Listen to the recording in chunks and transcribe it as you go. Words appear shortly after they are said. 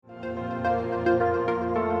Welcome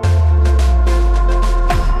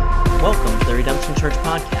to the Redemption Church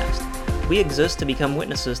Podcast. We exist to become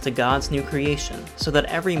witnesses to God's new creation so that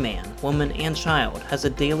every man, woman, and child has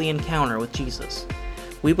a daily encounter with Jesus.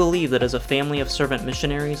 We believe that as a family of servant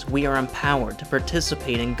missionaries, we are empowered to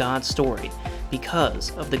participate in God's story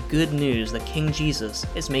because of the good news that King Jesus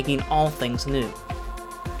is making all things new.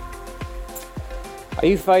 Are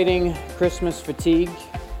you fighting Christmas fatigue?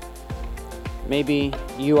 Maybe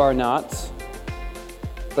you are not.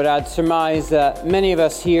 But I'd surmise that many of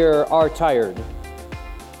us here are tired.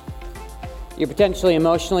 You're potentially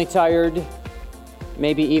emotionally tired,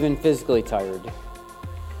 maybe even physically tired.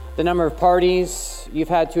 The number of parties you've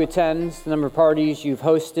had to attend, the number of parties you've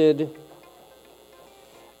hosted,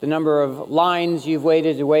 the number of lines you've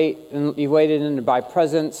waited in to buy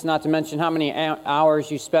presents, not to mention how many hours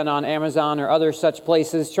you spent on Amazon or other such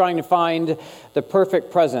places trying to find the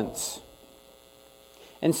perfect presents.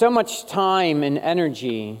 And so much time and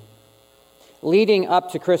energy leading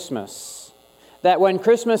up to Christmas that when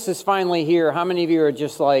Christmas is finally here, how many of you are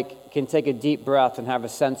just can take a deep breath and have a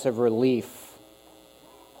sense of relief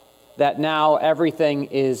that now everything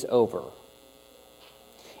is over?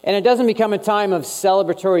 And it doesn't become a time of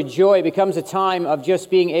celebratory joy, it becomes a time of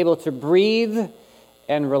just being able to breathe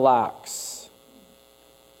and relax.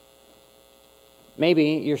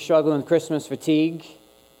 Maybe you're struggling with Christmas fatigue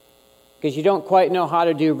because you don't quite know how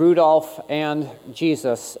to do Rudolph and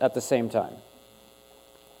Jesus at the same time.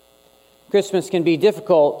 Christmas can be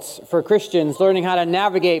difficult for Christians, learning how to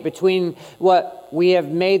navigate between what we have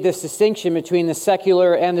made this distinction between the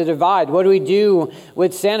secular and the divide. What do we do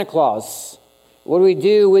with Santa Claus? What do we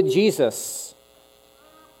do with Jesus?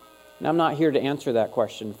 And I'm not here to answer that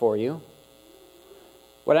question for you.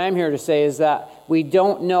 What I'm here to say is that we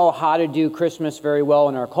don't know how to do Christmas very well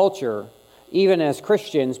in our culture, even as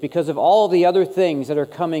Christians, because of all the other things that are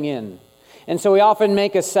coming in. And so we often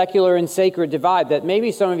make a secular and sacred divide, that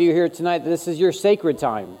maybe some of you here tonight, this is your sacred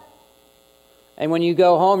time. And when you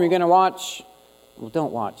go home, you're going to watch,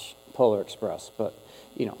 don't watch Polar Express, but,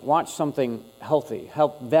 watch something healthy,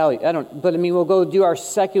 we'll go do our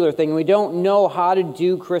secular thing. We don't know how to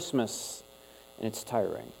do Christmas, and it's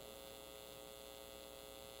tiring.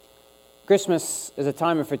 Christmas is a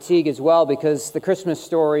time of fatigue as well because the Christmas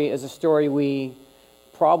story is a story we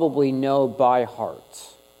probably know by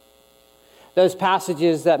heart. Those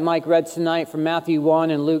passages that Mike read tonight from Matthew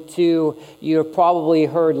 1 and Luke 2, you have probably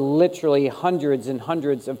heard literally hundreds and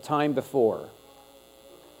hundreds of times before.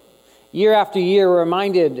 Year after year, we're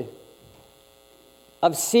reminded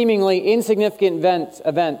of seemingly insignificant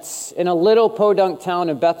events in a little podunk town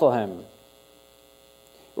of Bethlehem.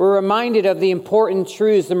 We're reminded of the important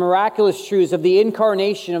truths, the miraculous truths of the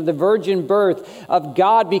incarnation, of the virgin birth, of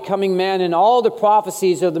God becoming man, and all the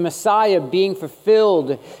prophecies of the Messiah being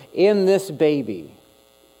fulfilled in this baby.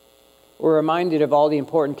 We're reminded of all the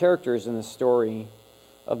important characters in the story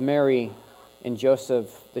of Mary and Joseph,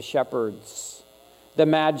 the shepherds, the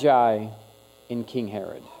Magi, and King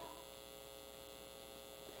Herod.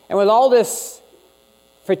 And with all this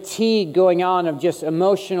fatigue going on of just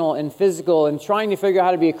emotional and physical and trying to figure out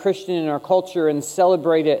how to be a Christian in our culture and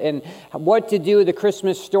celebrate it and what to do with the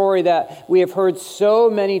Christmas story that we have heard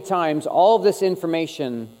so many times, all of this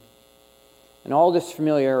information and all this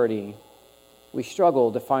familiarity, we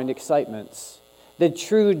struggle to find excitements. The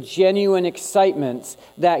true, genuine excitements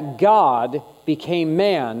that God became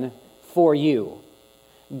man for you.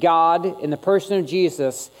 God, in the person of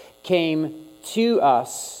Jesus, came to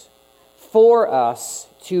us, for us,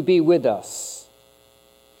 to be with us.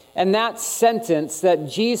 And that sentence that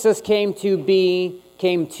Jesus came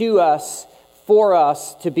to us, for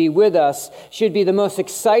us, to be with us, should be the most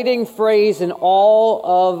exciting phrase in all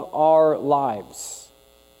of our lives.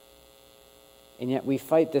 And yet we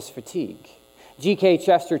fight this fatigue. G.K.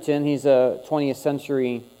 Chesterton, he's a 20th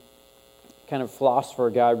century kind of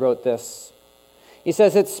philosopher guy, wrote this. He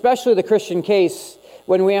says, it's especially the Christian case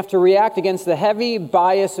when we have to react against the heavy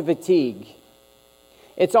bias of fatigue.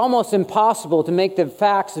 It's almost impossible to make the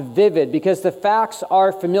facts vivid because the facts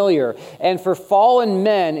are familiar. And for fallen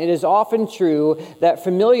men, it is often true that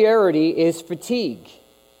familiarity is fatigue.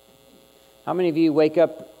 How many of you wake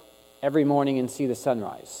up every morning and see the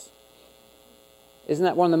sunrise? Isn't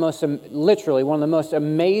that literally one of the most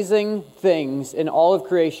amazing things in all of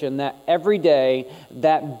creation, that every day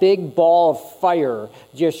that big ball of fire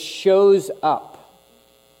just shows up?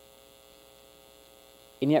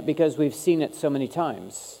 And yet, because we've seen it so many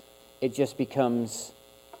times, it just becomes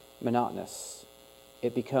monotonous.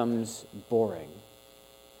 It becomes boring.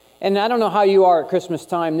 And I don't know how you are at Christmas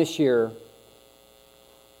time this year,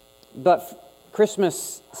 but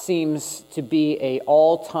Christmas seems to be a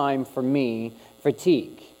all-time, for me,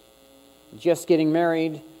 fatigue. Just getting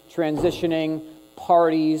married, transitioning,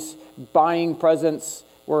 parties, buying presents,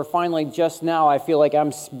 where finally just now I feel like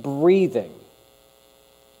I'm breathing.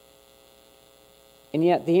 And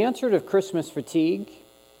yet the answer to Christmas fatigue,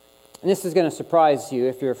 and this is going to surprise you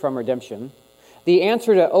if you're from Redemption, the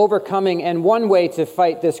answer to overcoming, and one way to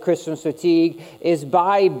fight this Christmas fatigue, is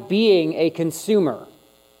by being a consumer.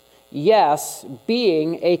 Yes,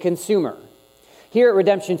 being a consumer. Here at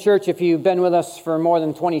Redemption Church, if you've been with us for more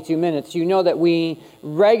than 22 minutes, you know that we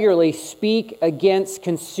regularly speak against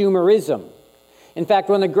consumerism. In fact,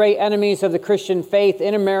 one of the great enemies of the Christian faith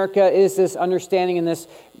in America is this understanding and this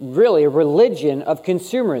really religion of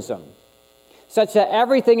consumerism, such that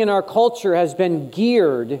everything in our culture has been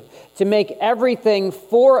geared to make everything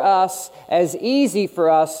for us as easy for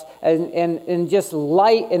us and just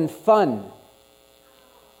light and fun.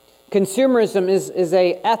 Consumerism is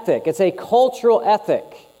an ethic. It's a cultural ethic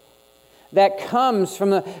that comes from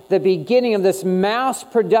the beginning of this mass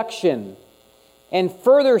production and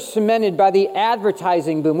further cemented by the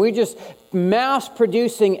advertising boom. We're just mass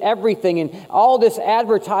producing everything, and all this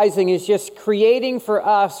advertising is just creating for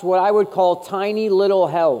us what I would call tiny little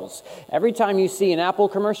hells. Every time you see an Apple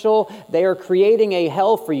commercial, they are creating a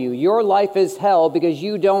hell for you. Your life is hell because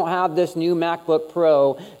you don't have this new MacBook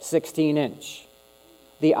Pro 16-inch.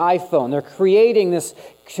 The iPhone. They're creating this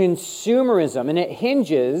consumerism, and it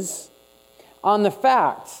hinges on the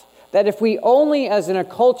fact that if we only, as in a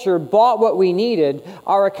culture, bought what we needed,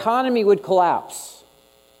 our economy would collapse.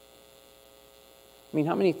 I mean,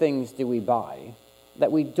 how many things do we buy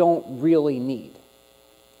that we don't really need?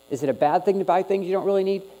 Is it a bad thing to buy things you don't really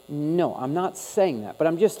need? No, I'm not saying that. But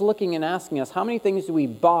I'm just looking and asking us, how many things do we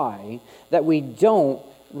buy that we don't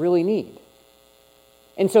really need?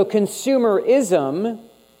 And so consumerism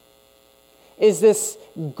is this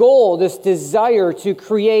goal, this desire to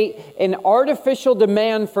create an artificial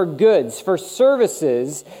demand for goods, for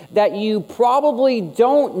services that you probably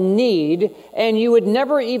don't need and you would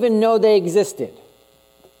never even know they existed.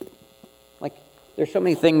 Like, there's so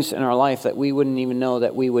many things in our life that we wouldn't even know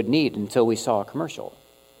that we would need until we saw a commercial.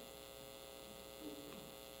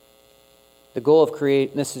 The goal of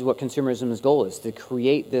this is what consumerism's goal is, to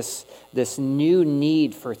create this new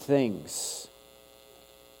need for things.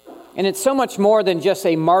 And it's so much more than just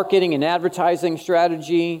a marketing and advertising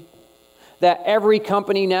strategy. That every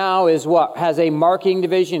company now has a marketing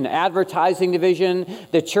division, an advertising division.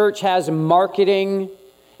 The church has marketing.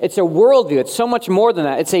 It's a worldview. It's so much more than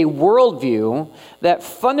that. It's a worldview that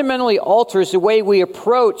fundamentally alters the way we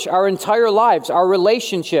approach our entire lives, our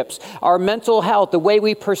relationships, our mental health, the way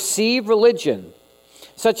we perceive religion,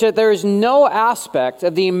 such that there is no aspect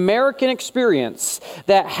of the American experience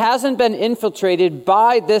that hasn't been infiltrated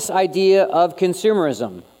by this idea of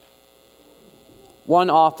consumerism.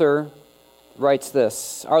 One author writes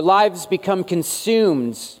this: our lives become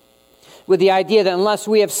consumed with the idea that unless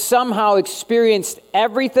we have somehow experienced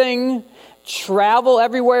everything, travel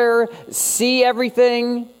everywhere, see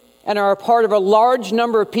everything, and are a part of a large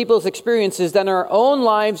number of people's experiences, then our own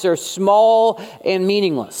lives are small and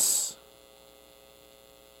meaningless.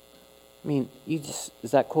 I mean,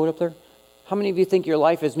 is that quote up there? How many of you think your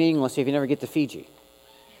life is meaningless if you never get to Fiji?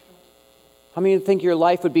 How many of you think your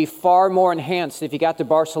life would be far more enhanced if you got to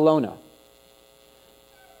Barcelona?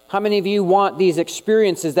 How many of you want these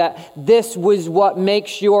experiences, that this was what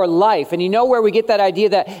makes your life? And you know where we get that idea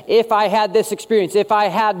that if I had this experience, if I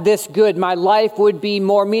had this good, my life would be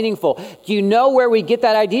more meaningful. Do you know where we get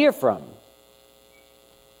that idea from?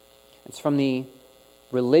 It's from the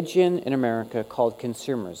religion in America called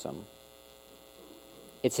consumerism.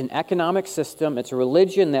 It's an economic system. It's a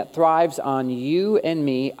religion that thrives on you and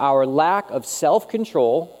me, our lack of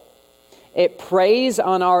self-control. It preys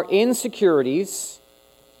on our insecurities.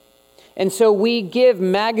 And so we give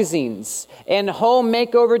magazines and home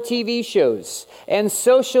makeover TV shows and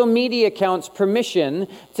social media accounts permission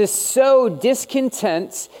to sow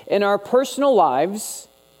discontent in our personal lives,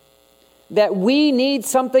 that we need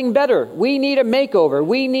something better. We need a makeover.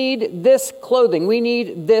 We need this clothing. We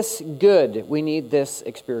need this good. We need this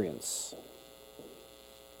experience.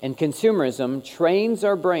 And consumerism trains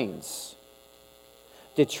our brains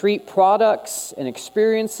to treat products and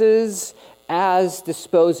experiences as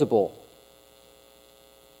disposable.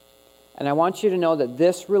 And I want you to know that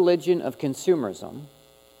this religion of consumerism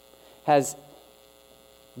has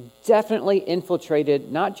definitely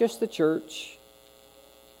infiltrated not just the church,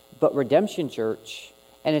 but Redemption Church,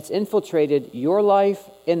 and it's infiltrated your life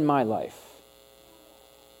and my life.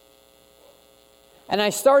 And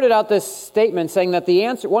I started out this statement saying that the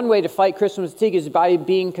answer, one way to fight Christmas fatigue is by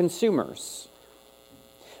being consumers.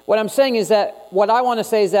 What I'm saying is that, what I want to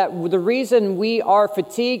say is that the reason we are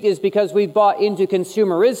fatigued is because we've bought into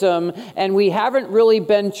consumerism and we haven't really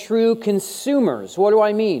been true consumers. What do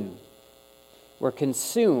I mean? We're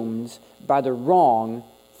consumed by the wrong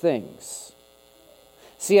things.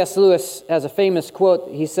 C.S. Lewis has a famous quote.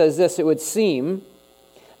 He says this: "It would seem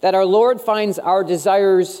that our Lord finds our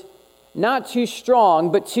desires not too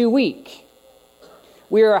strong, but too weak.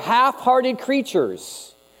 We are half-hearted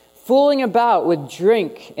creatures, fooling about with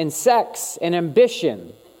drink and sex and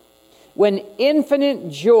ambition, when infinite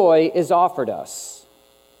joy is offered us.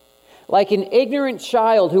 Like an ignorant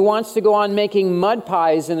child who wants to go on making mud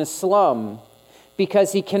pies in a slum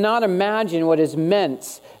because he cannot imagine what is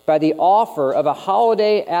meant by the offer of a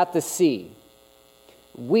holiday at the sea.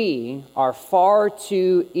 We are far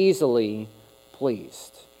too easily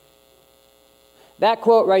pleased." That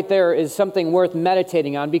quote right there is something worth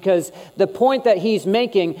meditating on, because the point that he's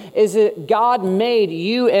making is that God made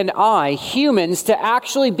you and I, humans, to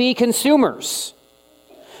actually be consumers.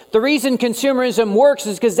 The reason consumerism works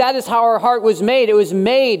is because that is how our heart was made. It was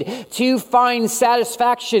made to find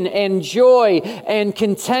satisfaction and joy and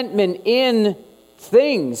contentment in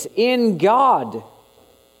things, in God.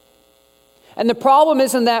 And the problem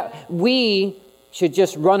isn't that we should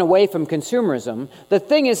just run away from consumerism. The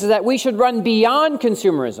thing is that we should run beyond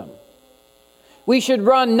consumerism. We should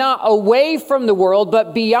run not away from the world,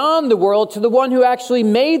 but beyond the world to the one who actually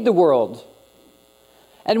made the world.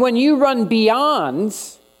 And when you run beyond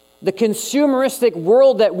the consumeristic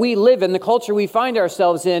world that we live in, the culture we find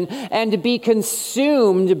ourselves in, and to be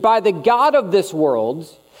consumed by the God of this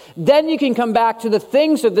world, then you can come back to the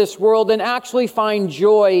things of this world and actually find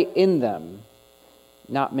joy in them,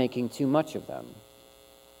 not making too much of them.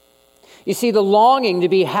 You see, the longing to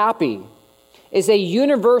be happy is a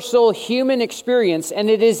universal human experience,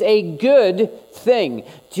 and it is a good thing.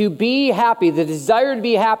 To be happy, the desire to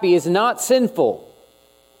be happy, is not sinful.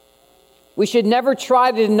 We should never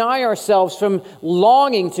try to deny ourselves from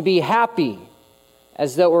longing to be happy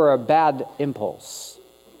as though it were a bad impulse.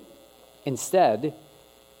 Instead,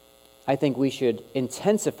 I think we should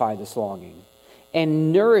intensify this longing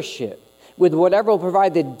and nourish it with whatever will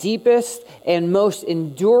provide the deepest and most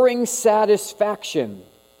enduring satisfaction.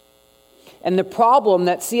 And the problem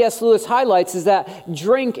that C.S. Lewis highlights is that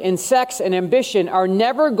drink and sex and ambition are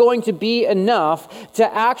never going to be enough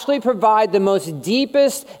to actually provide the most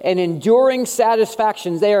deepest and enduring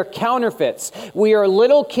satisfactions. They are counterfeits. We are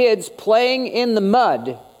little kids playing in the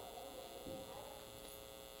mud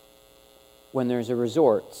when there's a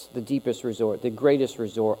resort, the deepest resort, the greatest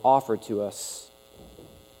resort offered to us.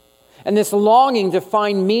 And this longing to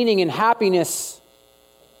find meaning and happiness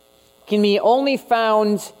can be only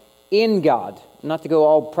found in God. Not to go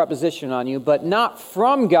all preposition on you, but not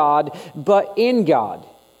from God, but in God.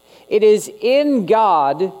 It is in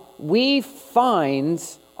God we find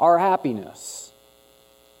our happiness.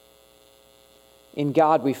 In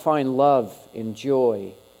God we find love and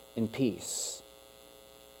joy and peace.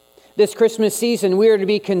 This Christmas season, we are to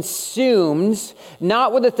be consumed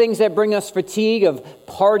not with the things that bring us fatigue of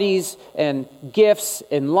parties and gifts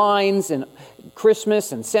and lines and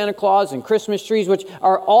Christmas and Santa Claus and Christmas trees, which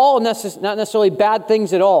are all not necessarily bad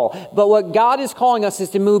things at all. But what God is calling us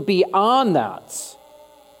is to move beyond that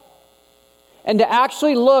and to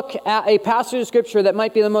actually look at a passage of Scripture that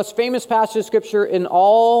might be the most famous passage of Scripture in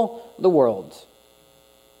all the world.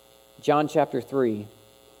 John chapter 3,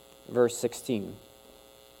 verse 16.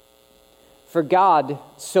 For God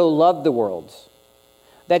so loved the world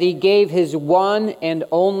that he gave his one and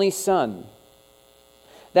only Son,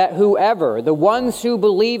 that whoever, the ones who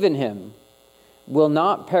believe in him, will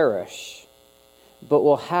not perish, but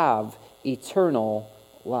will have eternal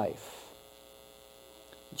life.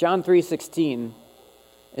 John 3:16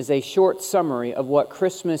 is a short summary of what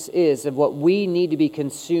Christmas is, of what we need to be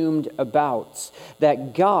consumed about,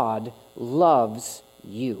 that God loves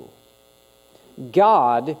you.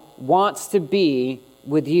 God wants to be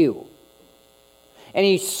with you. And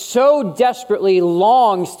he so desperately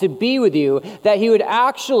longs to be with you that he would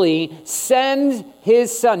actually send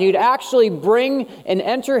his Son. He would actually bring and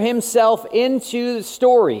enter himself into the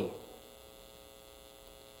story.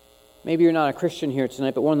 Maybe you're not a Christian here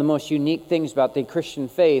tonight, but one of the most unique things about the Christian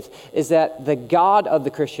faith is that the God of the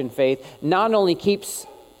Christian faith not only keeps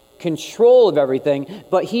control of everything,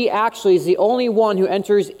 but he actually is the only one who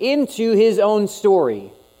enters into his own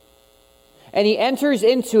story. And he enters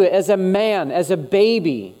into it as a man, as a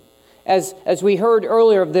baby, as we heard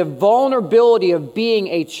earlier, of the vulnerability of being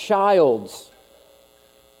a child.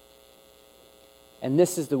 And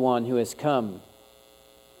this is the one who has come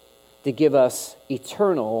to give us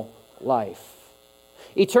eternal life.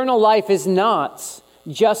 Eternal life is not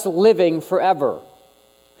just living forever.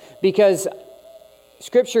 Because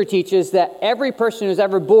Scripture teaches that every person who's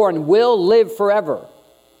ever born will live forever.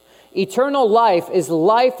 Eternal life is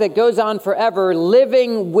life that goes on forever,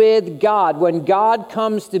 living with God, when God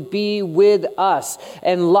comes to be with us.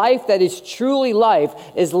 And life that is truly life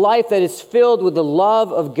is life that is filled with the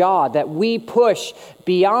love of God, that we push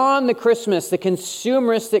beyond the Christmas, the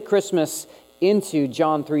consumeristic Christmas, into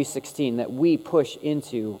John 3:16, that we push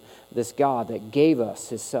into this God that gave us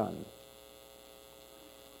his Son.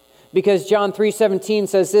 Because John 3:17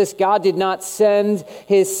 says this, God did not send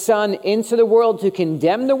his Son into the world to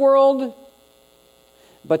condemn the world,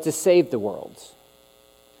 but to save the world.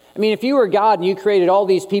 I mean, if you were God and you created all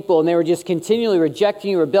these people and they were just continually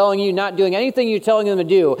rejecting you, rebelling you, not doing anything you're telling them to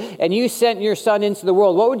do, and you sent your Son into the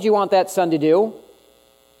world, what would you want that Son to do?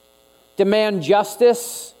 Demand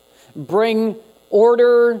justice, bring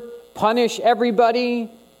order, punish everybody?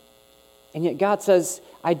 And yet God says,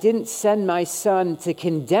 I didn't send my Son to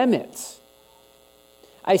condemn it.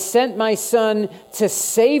 I sent my Son to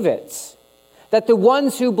save it. That the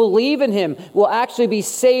ones who believe in him will actually be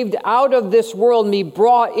saved out of this world and be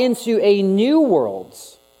brought into a new world.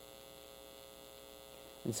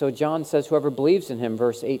 And so John says, whoever believes in him,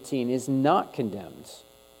 verse 18, is not condemned.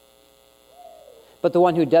 But the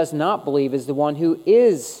one who does not believe is the one who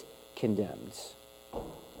is condemned,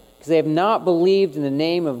 because they have not believed in the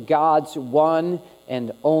name of God's one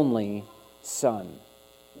and only Son.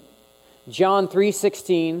 John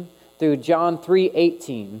 3:16 through John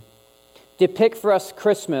 3:18 depict for us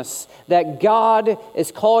Christmas, that God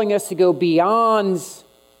is calling us to go beyond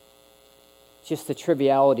just the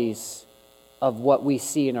trivialities of what we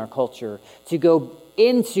see in our culture, to go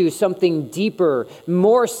into something deeper,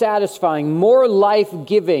 more satisfying, more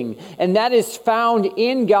life-giving. And that is found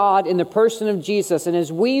in God, in the person of Jesus. And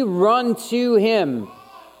as we run to him,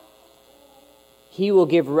 he will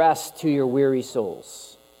give rest to your weary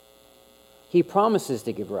souls. He promises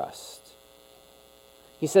to give rest.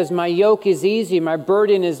 He says, my yoke is easy, my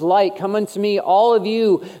burden is light. Come unto me, all of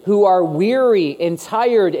you who are weary and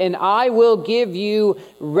tired, and I will give you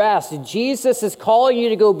rest. Jesus is calling you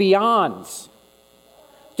to go beyond,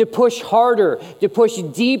 to push harder, to push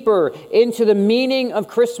deeper into the meaning of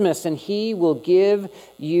Christmas, and he will give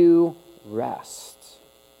you rest.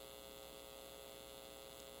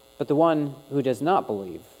 But the one who does not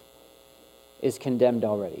believe is condemned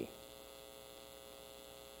already,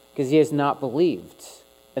 because he has not believed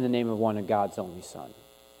in the name of one of God's only Son.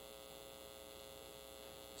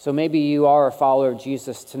 So maybe you are a follower of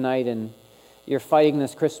Jesus tonight and you're fighting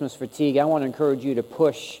this Christmas fatigue. I want to encourage you to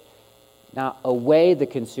push not away the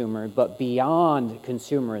consumer, but beyond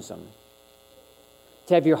consumerism.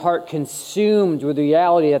 To have your heart consumed with the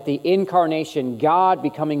reality that the incarnation, God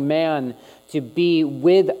becoming man to be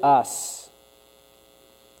with us,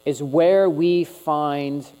 is where we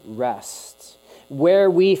find rest, where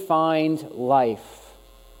we find life.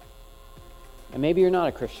 And maybe you're not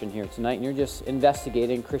a Christian here tonight and you're just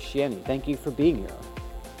investigating Christianity. Thank you for being here.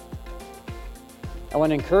 I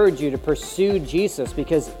want to encourage you to pursue Jesus,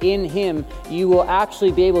 because in him you will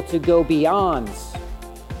actually be able to go beyond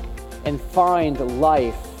and find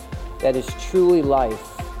life that is truly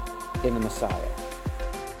life in the Messiah.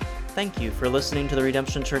 Thank you for listening to the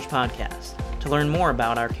Redemption Church podcast. To learn more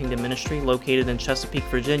about our kingdom ministry located in Chesapeake,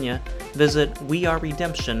 Virginia, visit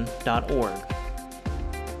weareredemption.org.